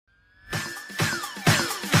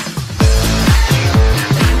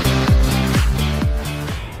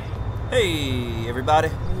Hey everybody,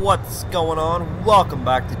 what's going on? Welcome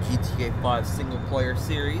back to GTA 5 single player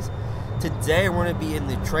series. Today we're going to be in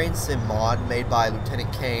the train sim mod made by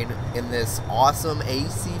Lieutenant Kane in this awesome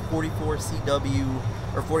AC44CW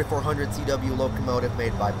or 4400CW locomotive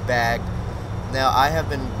made by Bag. Now I have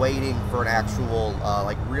been waiting for an actual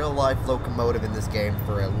like real life locomotive in this game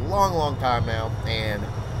for a long time now, and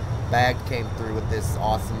Bag came through with this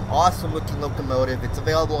awesome looking locomotive. It's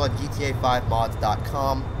available on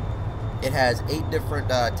GTA5mods.com. It has 8 different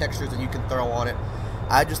textures that you can throw on it.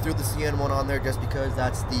 I just threw the CN one on there just because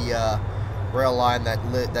that's the rail line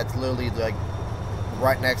that's literally like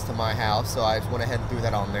right next to my house. So I just went ahead and threw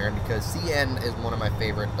that on there because CN is one of my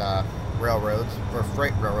favorite railroads, or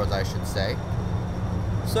freight railroads I should say.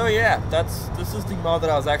 So yeah, this is the mod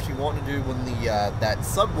that I was actually wanting to do when the that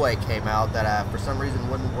subway came out that for some reason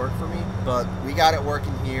wouldn't work for me, but we got it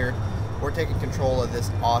working here. We're taking control of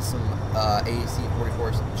this awesome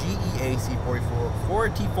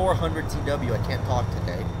AC4400CW. I can't talk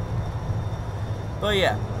today. But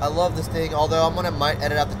yeah, I love this thing, although might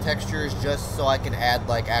edit out the textures just so I can add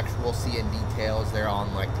like actual CN details there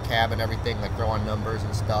on like the cab and everything, like throw on numbers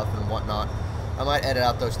and stuff and whatnot. I might edit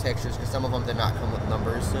out those textures because some of them did not come with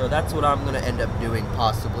numbers, so that's what I'm going to end up doing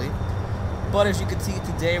possibly. But as you can see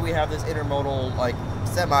today, we have this intermodal, like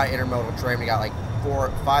semi-intermodal train. We got like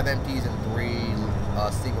 5 empties and 3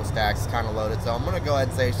 single stacks kind of loaded, so I'm going to go ahead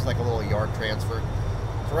and say it's just like a little yard transfer.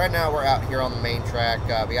 So right now we're out here on the main track.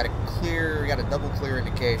 We got a double clear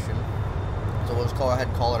indication, so we'll just go ahead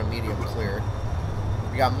and call it a medium clear.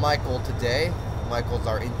 We got Michael today. Michael's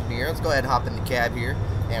our engineer. Let's go ahead and hop in the cab here.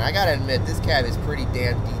 And I gotta admit, this cab is pretty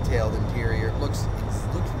damn detailed interior. It looks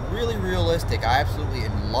really realistic. I absolutely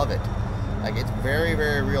love it. Like, it's very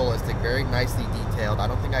realistic, very nicely detailed. I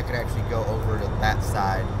don't think I could actually go over to that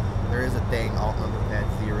side. There is a thing, alt number pad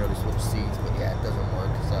 0 to switch seats, but yeah, it doesn't work,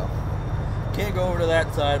 so can't go over to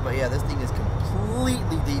that side. But yeah, this thing is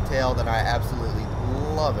completely detailed, and I absolutely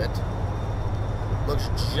love it. Looks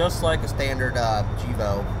just like a standard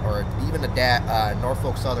Gevo, or even a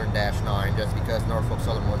Norfolk Southern -9, just because Norfolk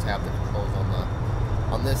Southern ones have the controls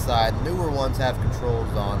on this side. Newer ones have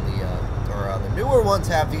controls on the newer ones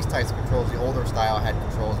have these types of controls. The older style had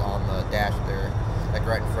controls on the dash there, like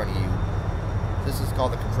right in front of you. This is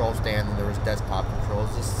called the control stand, and there was desktop controls.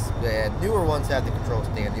 The newer ones have the control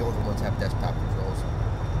stand. The older ones have desktop controls.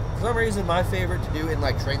 For some reason, my favorite to do in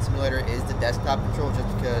like Train Simulator is the desktop control, just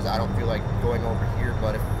because I don't feel like going over here.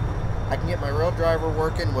 But if I can get my rail driver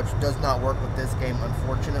working, which does not work with this game,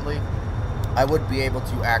 unfortunately, I would be able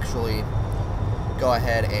to actually go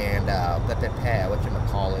ahead and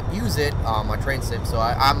use it on my train sim. So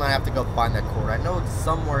I'm gonna have to go find that cord. I know it's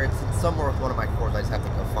somewhere with one of my cords. I just have to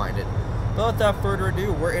go find it. But without further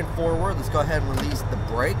ado, we're in forward. Let's go ahead and release the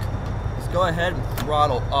brake. Let's go ahead and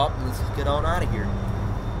throttle up, and let's get on out of here.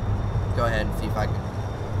 Go ahead and see if I can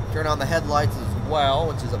turn on the headlights as well,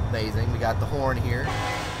 which is amazing. We got the horn here.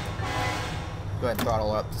 Go ahead and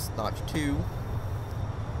throttle up to notch 2.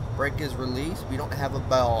 Brake is released. We don't have a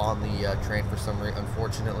bell on the train for some reason,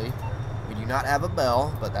 unfortunately. We do not have a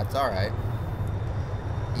bell, but that's alright.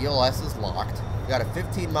 ELS is locked. We got a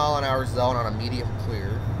 15-mile-an-hour zone on a medium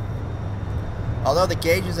clear. Although the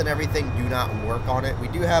gauges and everything do not work on it, we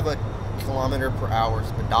do have a km/h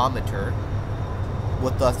speedometer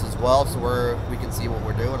with us as well, so we can see what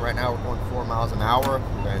we're doing. Right now we're going 4 miles an hour.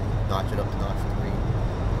 We're going to notch it up to notch 3.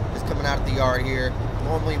 Just coming out of the yard here.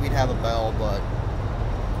 Normally we'd have a bell, but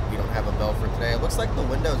we don't have a bell for today. It looks like the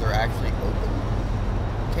windows are actually open.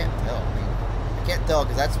 Can't tell. I can't tell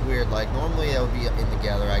because that's weird. Like, normally it would be in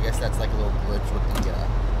together. I guess that's like a little glitch with the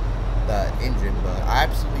engine, but I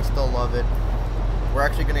absolutely still love it. We're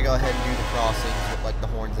actually going to go ahead and do the crossings with like the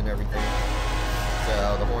horns and everything.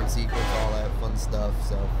 So the horn sequence, all that fun stuff.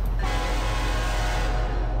 So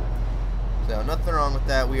nothing wrong with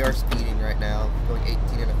that. We are speeding right now, going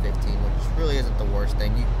 18 and a 15, which really isn't the worst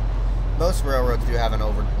thing. Most railroads do have an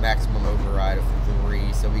maximum override of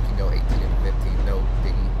 3, so we can go 18 and 15, no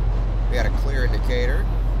biggie. We got a clear indicator.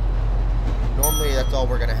 Normally, that's all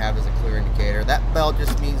we're going to have is a clear indicator. That bell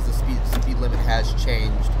just means the speed limit has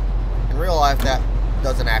changed. In real life, that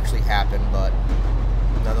doesn't actually happen, but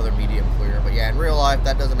another medium clear. But yeah, in real life,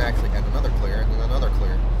 that doesn't actually, and another clear, and then another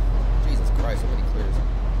clear. Jesus Christ, so many clears.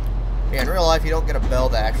 Yeah, in real life, you don't get a bell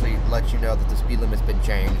that actually lets you know that the speed limit's been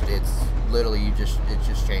changed. It's literally, it just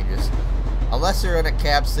changes. Unless you're in a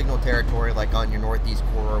cab signal territory, like on your northeast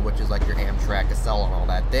corridor, which is like your Amtrak, Acela, and all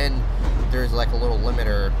that, then there's like a little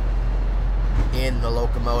limiter in the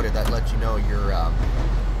locomotive that lets you know your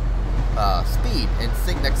speed and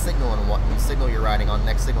next signal and what signal you're riding on,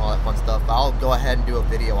 next signal, all that fun stuff. I'll go ahead and do a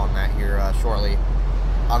video on that here shortly.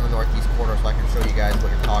 on the northeast corridor so I can show you guys what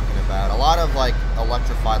you're talking about. A lot of like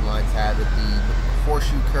electrified lines have it. The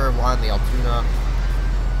horseshoe curve line, the Altoona,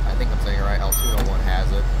 I think I'm saying it right, Altoona one has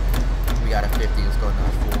it. We got a 50, let's go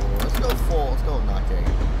notch full. Let's go full, let's go notch 8.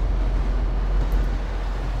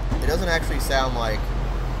 It doesn't actually sound like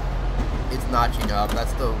it's notching up.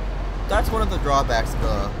 That's one of the drawbacks of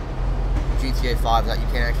the GTA 5, that you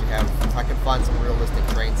can't actually have. If I could find some realistic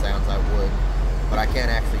train sounds, I would, but I can't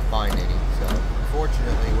actually find any. So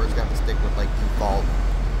unfortunately, we're just gonna have to stick with like default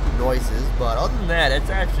noises. But other than that, it's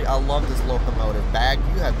actually, I love this locomotive. Bag,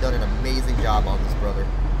 you have done an amazing job on this, brother.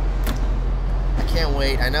 I can't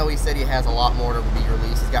wait. I know he said he has a lot more to be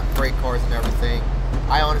released. He's got freight cars and everything.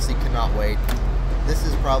 I honestly cannot wait. This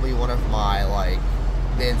is probably one of my, like,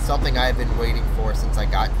 been something I've been waiting for since I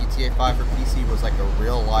got GTA 5 for PC, was like a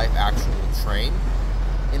real life actual train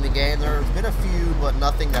in the game. There's been a few, but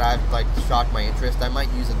nothing that I've like shocked my interest. I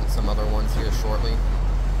might use some other ones here shortly,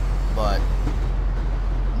 but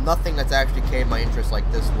nothing that's actually caved my interest like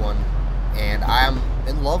this one, and I'm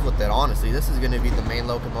in love with it, honestly. This is going to be the main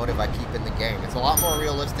locomotive I keep in the game. It's a lot more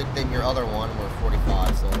realistic than your other one, we're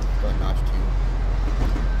 45, so let's go ahead and notch 2.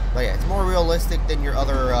 But yeah, it's more realistic than your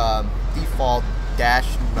other default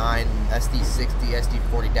Dash 9 SD60,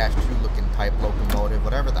 SD40-2 looking type locomotive,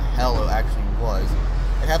 whatever the hell it actually was.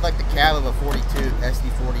 It had like the cab of a 42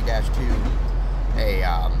 SD40-2,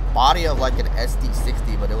 a body of like an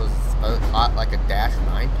SD60, but it was like a Dash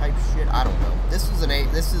 9 type shit. I don't know. This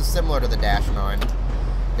is similar to the Dash 9.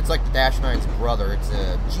 It's like the Dash 9's brother. It's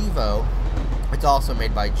a Gevo. It's also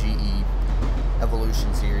made by GE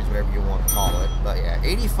Evolution series, whatever you want to call it. But yeah,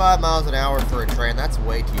 85 miles an hour for a train, that's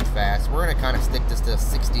way too fast. We're going to kind of stick this to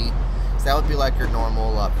 60, so that would be like your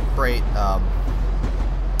normal freight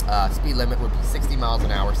speed limit would be 60 miles an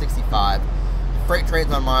hour, 65. Freight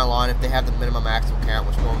trains on my line, if they have the minimum axle count,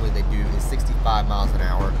 which normally they do, is 65 miles an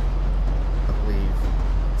hour, I believe.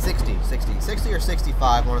 60 or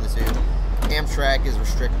 65, one of the two. Amtrak is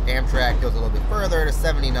restricted. Amtrak goes a little bit further to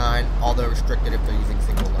 79, although restricted if they're using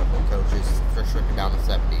single level coaches. It's restricted down to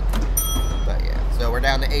 70. But yeah, so we're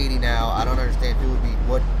down to 80 now. I don't understand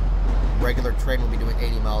what regular train would be doing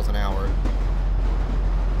 80 miles an hour.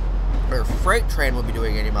 Or freight train would be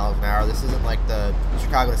doing 80 miles an hour. This isn't like the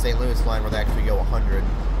Chicago to St. Louis line where they actually go 100.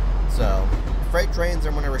 So freight trains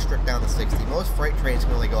are going to restrict down to 60. Most freight trains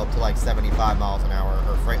can only go up to like 75 miles an hour,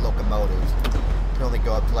 or freight locomotives can only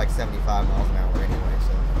go up to like 75 miles an hour anyway.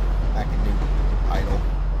 So back in new idle,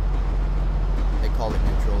 they call it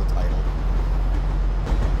neutral, it's idle.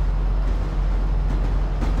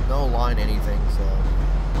 No line anything, so.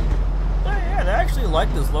 Oh yeah, I actually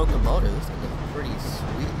like this locomotive. This thing is pretty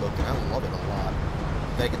sweet looking. I love it a lot.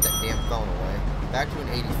 Gotta get that damn phone away. Back to an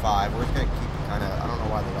 85. We're just gonna keep it kind of. I don't know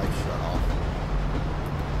why the lights shut off.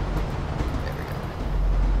 There we go.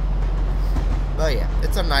 But yeah,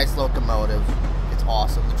 it's a nice locomotive. It's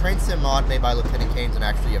awesome. The train sim mod made by Lieutenant Kane's and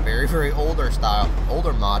actually a very, very older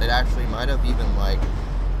mod. It actually might have even like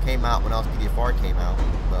came out when LSPDFR came out,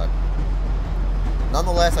 but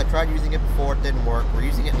nonetheless, I tried using it before. It didn't work. We're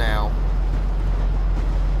using it now.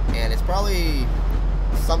 And it's probably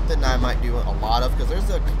something I might do a lot of, because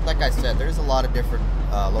like I said, there's a lot of different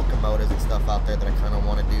locomotives and stuff out there that I kind of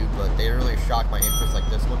want to do, but they didn't really shock my interest like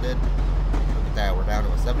this one did. Look at that, we're down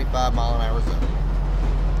to a 75 mile an hour zone.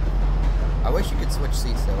 I wish you could switch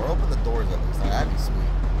seats though, or open the doors at least. That'd be sweet.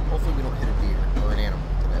 Hopefully we don't hit a deer or an animal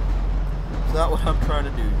today. It's not what I'm trying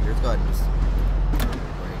to do here. Let's go ahead and just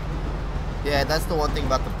brake. Yeah, that's the one thing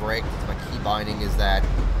about the brake, my key binding, is that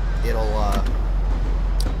it'll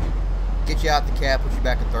get you out the cab, put you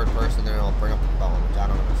back in third person, then it'll bring up the phone, which I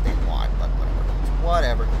don't understand why, but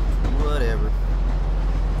whatever. Whatever.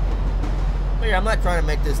 But yeah, I'm not trying to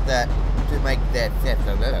make this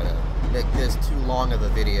too long of a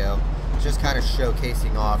video. It's just kind of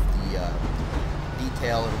showcasing off the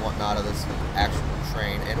detail and whatnot of this actual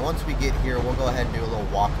train. And once we get here, we'll go ahead and do a little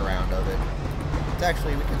walk around of it. It's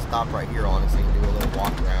actually, we can stop right here, honestly, and do a little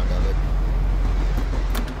walk around of it.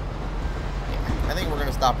 I think we're going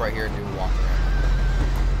to stop right here and do a walk around.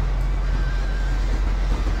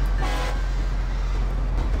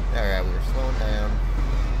 Alright, we were slowing down.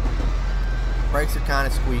 Brakes are kind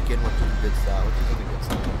of squeaking, which is a good sign,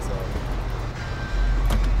 so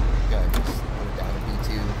go ahead and just put it down to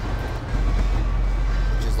B2,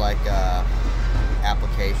 which is like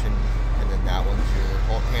application, and then that one's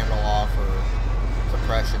your handle off or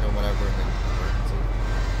suppression or whatever, and then emergency.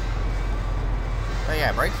 But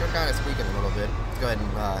yeah, brakes are kind of squeaking a little bit. Let's go ahead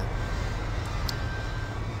and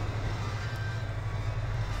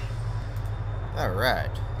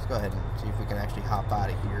alright, let's go ahead and see if we can actually hop out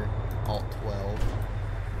of here. Alt 12.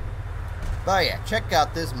 But yeah, check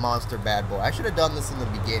out this monster bad boy. I should have done this in the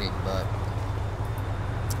beginning, but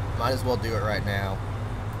might as well do it right now.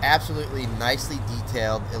 Absolutely nicely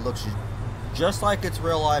detailed. It looks just like its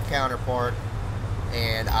real life counterpart,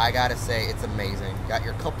 and I gotta say, it's amazing. Got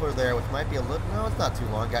your coupler there, which might be a little, no, it's not too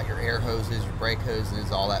long. Got your air hoses, your brake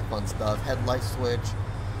hoses, all that fun stuff. Headlight switch.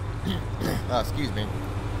 Excuse me.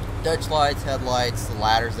 Dutch lights, headlights, the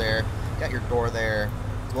ladders there. Got your door there,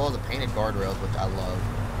 as well as the painted guardrails, which I love.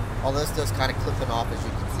 All this does kind of clipping off, as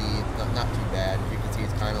you can see. Not too bad. As you can see,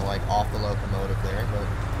 it's kind of like off the locomotive there, but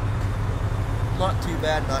not too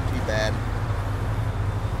bad, not too bad.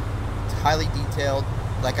 It's highly detailed.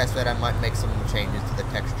 Like I said, I might make some changes to the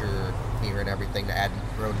texture here and everything to add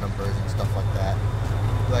road numbers and stuff like that.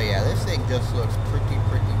 But yeah, this thing just looks pretty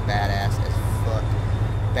badass as fuck.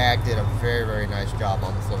 Bag did a very nice job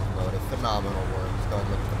on this locomotive. Phenomenal work. Let's go and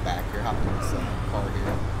look at the back here. Hopping in this car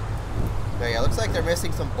here. But yeah, looks like they're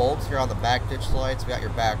missing some bulbs here on the back ditch lights. We got your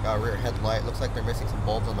back rear headlight. Looks like they're missing some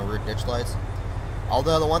bulbs on the rear ditch lights.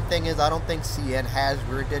 Although the one thing is, I don't think CN has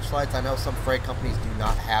rear ditch lights. I know some freight companies do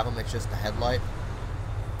not have them. It's just the headlight.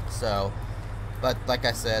 So, but like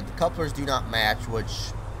I said, the couplers do not match,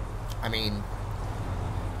 which, I mean,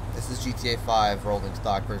 this is GTA 5 rolling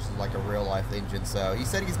stock versus like a real life engine. So he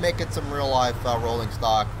said he's making some real life rolling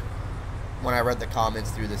stock when I read the comments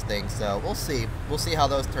through this thing. So we'll see how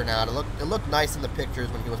those turn out. It looked nice in the pictures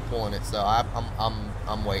when he was pulling it. So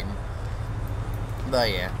I'm waiting.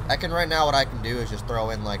 But yeah, right now what I can do is just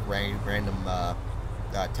throw in like random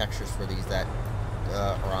textures for these that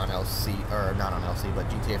are on LC, or not on LC, but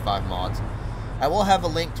GTA 5 mods. I will have a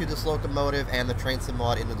link to this locomotive and the train sim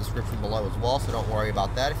mod in the description below as well, so don't worry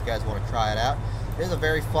about that if you guys want to try it out. It is a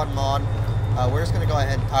very fun mod. We're just going to go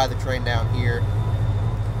ahead and tie the train down here.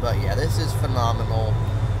 But yeah, this is phenomenal.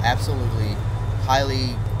 Absolutely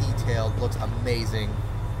highly detailed. Looks amazing.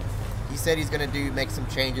 He said he's going to make some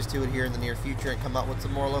changes to it here in the near future and come out with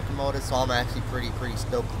some more locomotives, so I'm actually pretty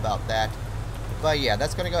stoked about that. But yeah,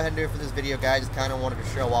 that's going to go ahead and do it for this video, guys. Just kind of wanted to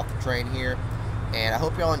show off the train here. And I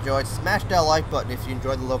hope you all enjoyed. Smash that like button if you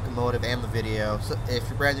enjoyed the locomotive and the video. So if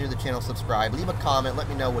you're brand new to the channel, subscribe. Leave a comment. Let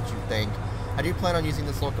me know what you think. I do plan on using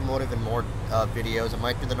this locomotive in more videos. It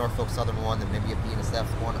might be the Norfolk Southern one, then maybe a BNSF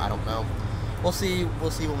one. I don't know. We'll see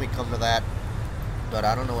when we come to that. But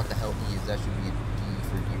I don't know what the hell E is. That should be a D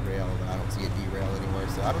for derail, but I don't see a derail anywhere.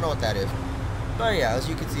 So I don't know what that is. But yeah, as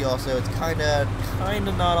you can see also, it's kind of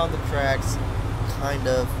not on the tracks.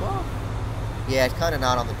 Well, yeah, it's kind of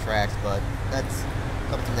not on the tracks, but that's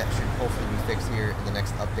something that should hopefully be fixed here in the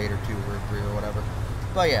next update or 2 or 3 or whatever.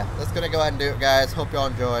 But yeah, that's going to go ahead and do it, guys. Hope y'all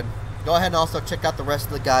enjoyed. Go ahead and also check out the rest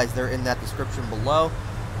of the guys. They're in that description below.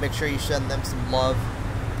 Make sure you send them some love.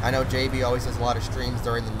 I know JB always has a lot of streams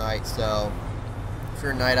during the night, so if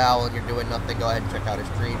you're a night owl and you're doing nothing, go ahead and check out his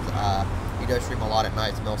streams. He does stream a lot at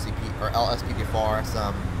night, some LCP or LSPDFR,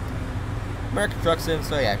 some American Truck Sim.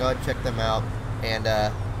 So yeah, go ahead and check them out. And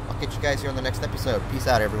I'll catch you guys here on the next episode. Peace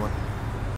out, everyone.